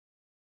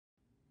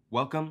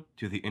Welcome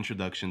to the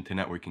Introduction to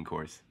Networking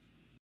course.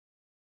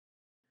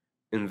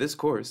 In this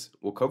course,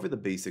 we'll cover the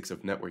basics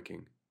of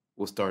networking.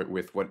 We'll start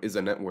with what is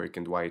a network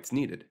and why it's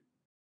needed.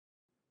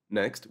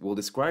 Next, we'll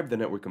describe the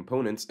network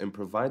components and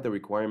provide the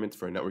requirements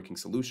for a networking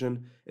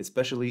solution,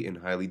 especially in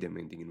highly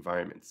demanding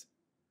environments.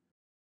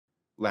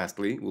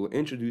 Lastly, we'll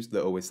introduce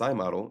the OSI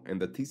model and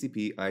the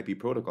TCP/IP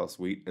protocol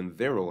suite and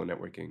their role in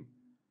networking.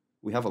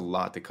 We have a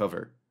lot to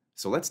cover,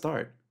 so let's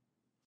start.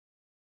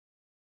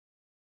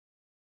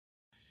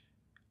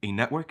 A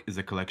network is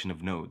a collection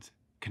of nodes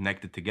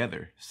connected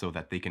together so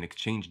that they can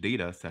exchange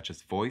data such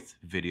as voice,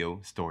 video,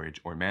 storage,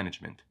 or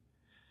management.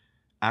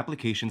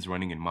 Applications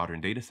running in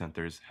modern data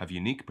centers have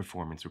unique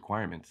performance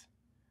requirements.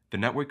 The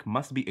network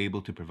must be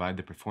able to provide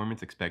the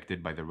performance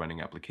expected by the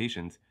running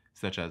applications,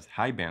 such as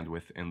high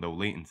bandwidth and low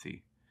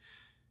latency.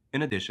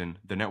 In addition,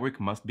 the network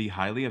must be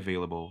highly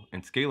available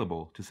and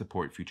scalable to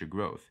support future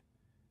growth.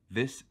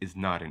 This is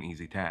not an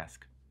easy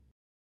task.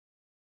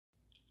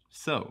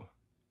 So,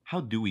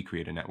 how do we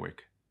create a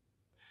network?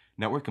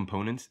 Network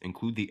components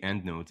include the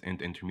end nodes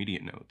and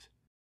intermediate nodes.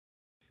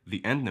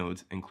 The end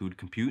nodes include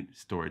compute,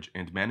 storage,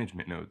 and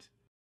management nodes.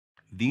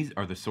 These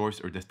are the source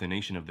or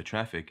destination of the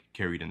traffic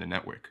carried in the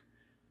network.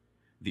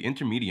 The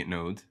intermediate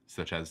nodes,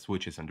 such as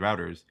switches and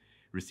routers,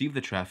 receive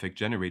the traffic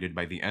generated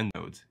by the end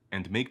nodes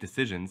and make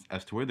decisions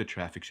as to where the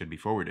traffic should be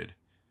forwarded.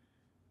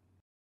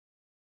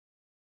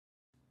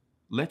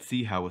 Let's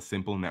see how a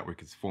simple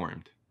network is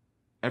formed.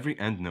 Every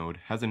end node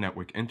has a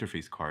network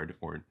interface card,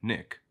 or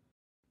NIC.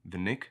 The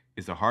NIC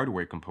is a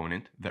hardware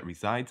component that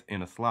resides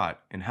in a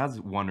slot and has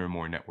one or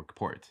more network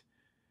ports.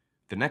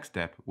 The next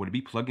step would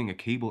be plugging a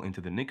cable into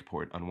the NIC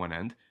port on one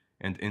end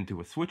and into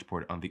a switch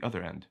port on the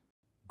other end.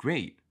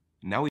 Great!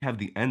 Now we have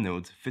the end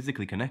nodes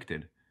physically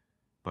connected.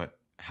 But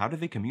how do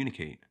they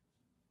communicate?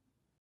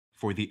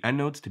 For the end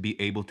nodes to be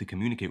able to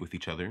communicate with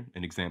each other,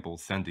 an example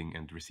sending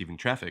and receiving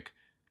traffic,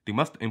 they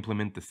must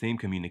implement the same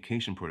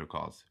communication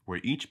protocols,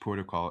 where each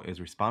protocol is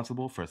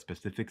responsible for a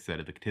specific set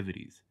of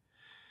activities.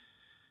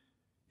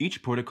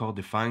 Each protocol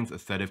defines a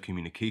set of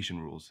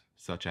communication rules,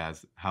 such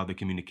as how the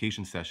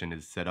communication session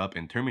is set up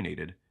and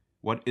terminated,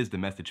 what is the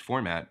message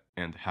format,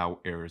 and how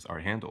errors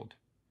are handled.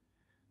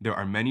 There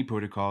are many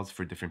protocols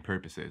for different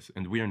purposes,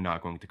 and we are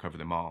not going to cover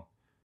them all.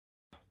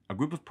 A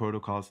group of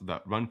protocols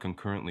that run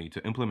concurrently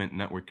to implement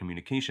network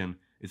communication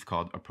is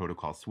called a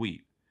protocol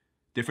suite.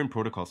 Different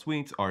protocol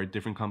suites are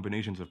different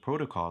combinations of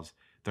protocols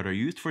that are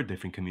used for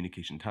different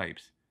communication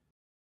types.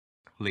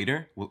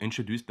 Later, we'll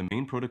introduce the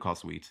main protocol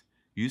suites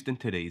used in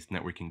today's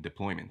networking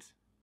deployments.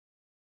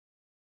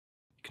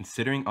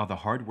 Considering all the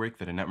hard work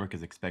that a network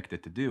is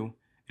expected to do,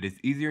 it is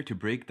easier to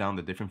break down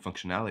the different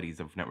functionalities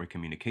of network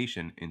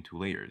communication into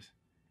layers,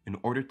 in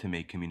order to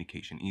make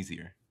communication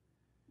easier.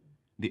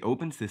 The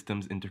Open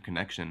Systems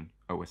Interconnection,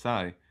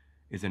 OSI,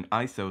 is an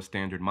ISO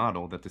standard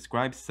model that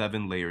describes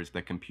 7 layers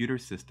that computer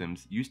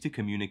systems use to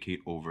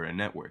communicate over a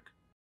network.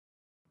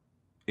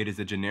 It is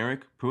a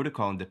generic,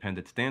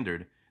 protocol-independent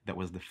standard that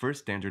was the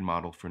first standard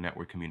model for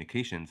network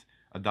communications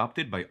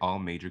adopted by all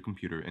major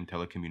computer and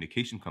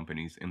telecommunication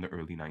companies in the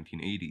early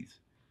 1980s.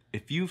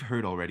 If you've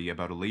heard already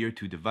about a layer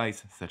 2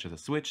 device such as a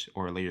switch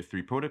or a layer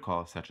 3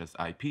 protocol such as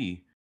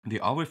IP, they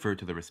all refer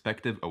to the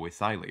respective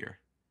OSI layer.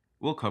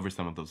 We'll cover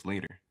some of those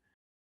later.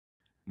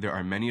 There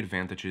are many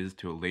advantages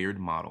to a layered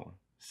model.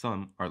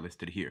 Some are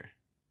listed here.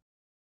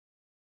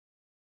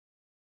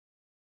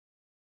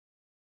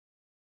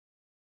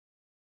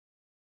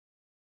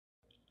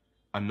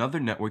 Another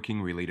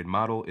networking-related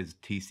model is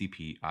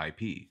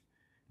TCP/IP.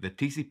 The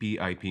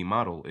TCP/IP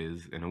model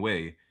is, in a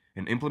way,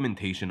 an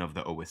implementation of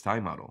the OSI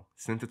model,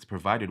 since it's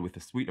provided with a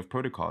suite of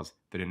protocols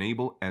that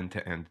enable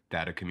end-to-end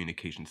data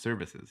communication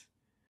services.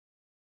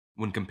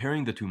 When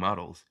comparing the two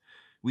models,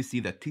 we see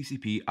that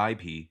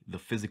TCP/IP, the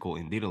physical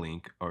and data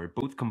link, are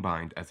both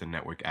combined as a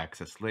network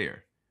access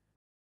layer.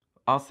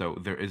 Also,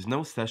 there is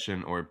no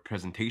session or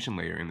presentation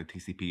layer in the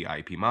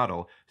TCP/IP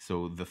model,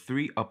 so the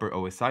 3 upper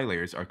OSI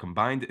layers are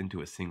combined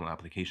into a single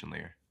application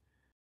layer.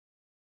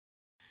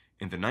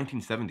 In the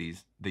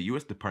 1970s, the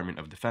US Department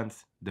of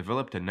Defense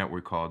developed a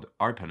network called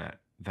ARPANET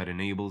that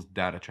enables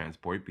data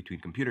transport between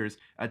computers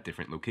at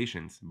different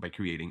locations by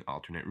creating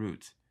alternate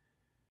routes.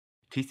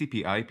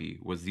 TCP/IP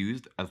was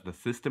used as the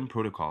system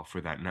protocol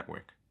for that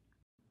network.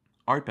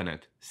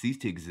 ARPANET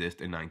ceased to exist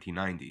in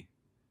 1990,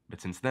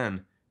 but since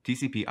then,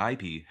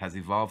 TCP/IP has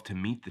evolved to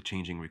meet the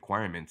changing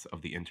requirements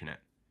of the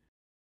Internet.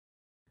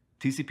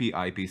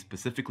 TCP/IP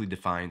specifically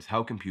defines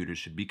how computers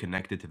should be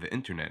connected to the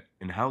Internet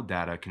and how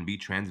data can be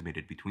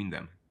transmitted between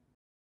them.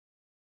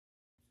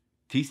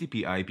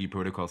 TCP/IP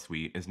protocol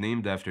suite is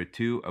named after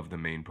 2 of the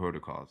main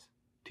protocols: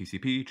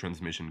 TCP,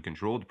 Transmission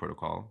Controlled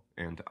Protocol,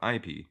 and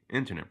IP,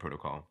 Internet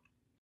Protocol.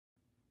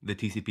 The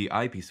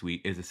TCP/IP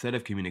suite is a set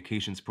of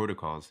communications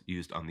protocols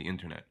used on the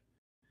Internet.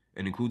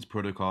 It includes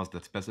protocols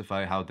that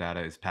specify how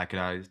data is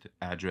packetized,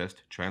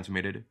 addressed,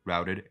 transmitted,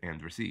 routed,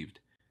 and received,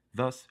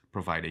 thus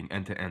providing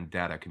end-to-end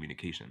data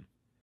communication.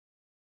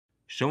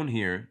 Shown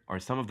here are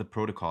some of the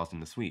protocols in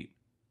the suite,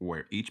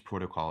 where each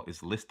protocol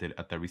is listed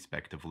at their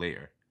respective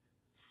layer.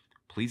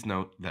 Please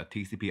note that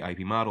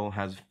TCP/IP model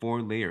has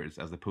 4 layers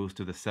as opposed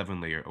to the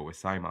 7-layer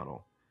OSI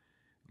model.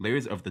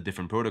 Layers of the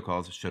different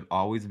protocols should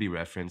always be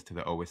referenced to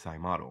the OSI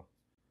model.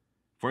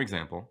 For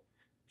example,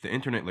 the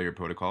Internet layer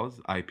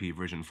protocols, IP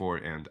version 4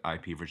 and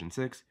IP version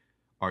 6,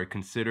 are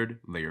considered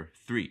layer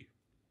 3.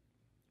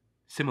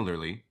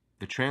 Similarly,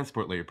 the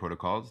transport layer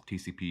protocols,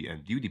 TCP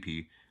and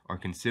UDP, are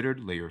considered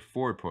layer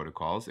 4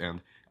 protocols,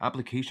 and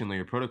application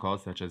layer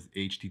protocols such as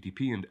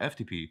HTTP and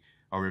FTP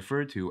are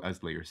referred to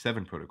as layer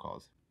 7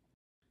 protocols.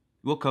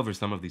 We'll cover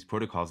some of these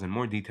protocols in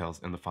more details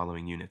in the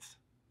following units.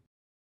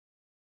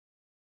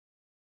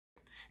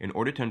 In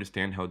order to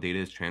understand how data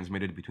is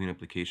transmitted between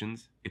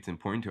applications, it's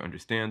important to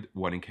understand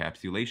what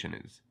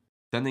encapsulation is.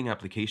 Sending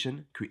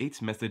application creates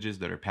messages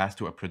that are passed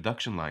to a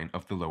production line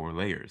of the lower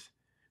layers,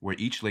 where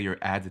each layer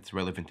adds its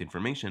relevant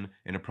information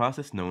in a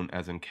process known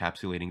as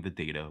encapsulating the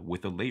data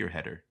with a layer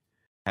header.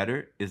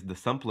 Header is the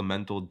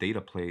supplemental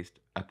data placed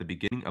at the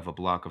beginning of a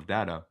block of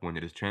data when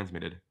it is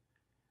transmitted.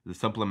 The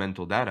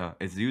supplemental data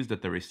is used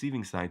at the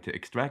receiving side to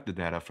extract the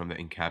data from the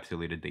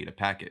encapsulated data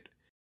packet.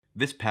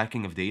 This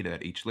packing of data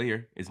at each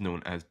layer is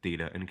known as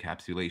data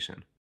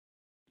encapsulation.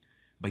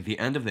 By the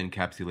end of the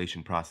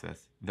encapsulation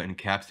process, the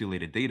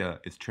encapsulated data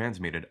is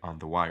transmitted on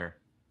the wire.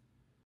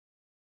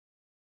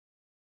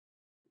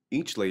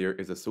 Each layer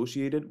is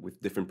associated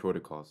with different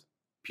protocols: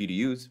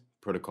 PDUs,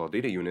 protocol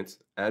data units,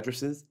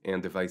 addresses,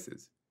 and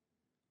devices.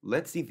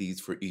 Let's see these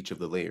for each of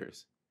the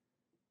layers.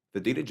 The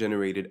data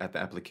generated at the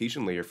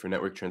application layer for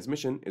network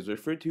transmission is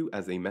referred to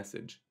as a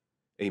message.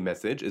 A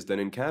message is then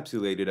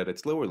encapsulated at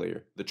its lower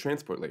layer, the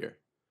transport layer.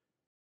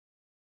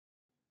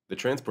 The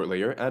transport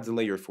layer adds a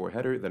layer 4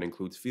 header that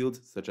includes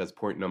fields such as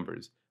port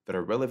numbers that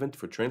are relevant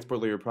for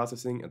transport layer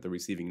processing at the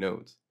receiving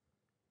nodes.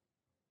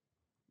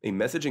 A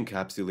message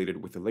encapsulated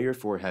with a layer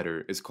 4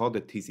 header is called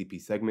a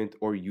TCP segment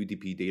or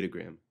UDP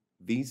datagram.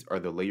 These are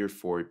the layer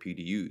 4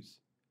 PDUs.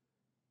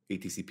 A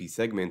TCP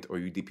segment or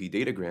UDP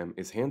datagram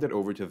is handed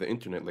over to the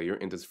internet layer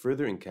and is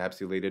further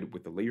encapsulated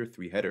with a layer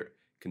 3 header,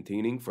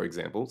 containing, for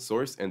example,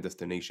 source and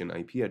destination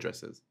IP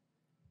addresses.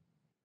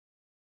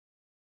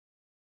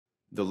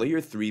 The layer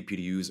 3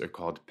 PDUs are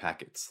called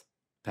packets.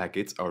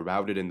 Packets are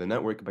routed in the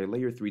network by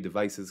layer 3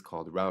 devices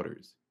called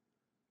routers.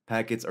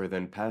 Packets are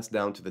then passed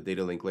down to the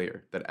data link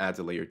layer that adds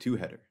a layer 2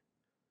 header.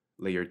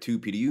 Layer 2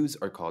 PDUs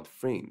are called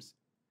frames.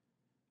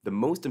 The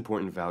most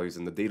important values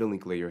in the data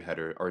link layer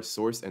header are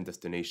source and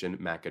destination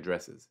MAC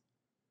addresses.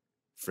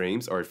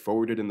 Frames are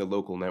forwarded in the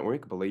local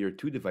network by layer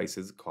 2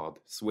 devices called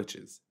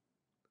switches.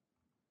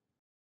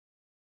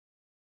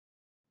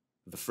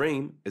 The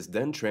frame is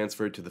then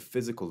transferred to the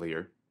physical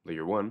layer,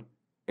 layer 1,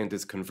 and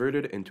is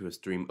converted into a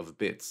stream of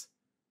bits.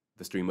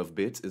 The stream of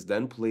bits is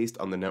then placed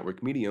on the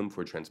network medium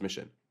for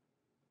transmission.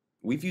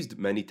 We've used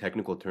many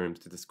technical terms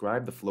to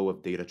describe the flow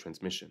of data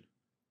transmission.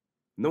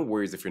 No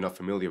worries if you're not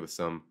familiar with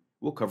some,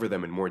 we'll cover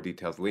them in more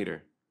details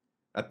later.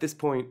 At this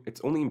point,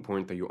 it's only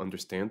important that you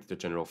understand the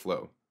general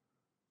flow.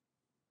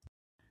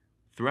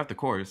 Throughout the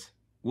course,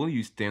 we'll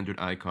use standard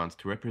icons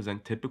to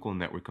represent typical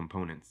network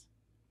components.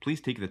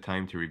 Please take the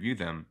time to review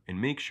them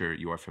and make sure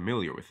you are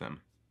familiar with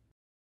them.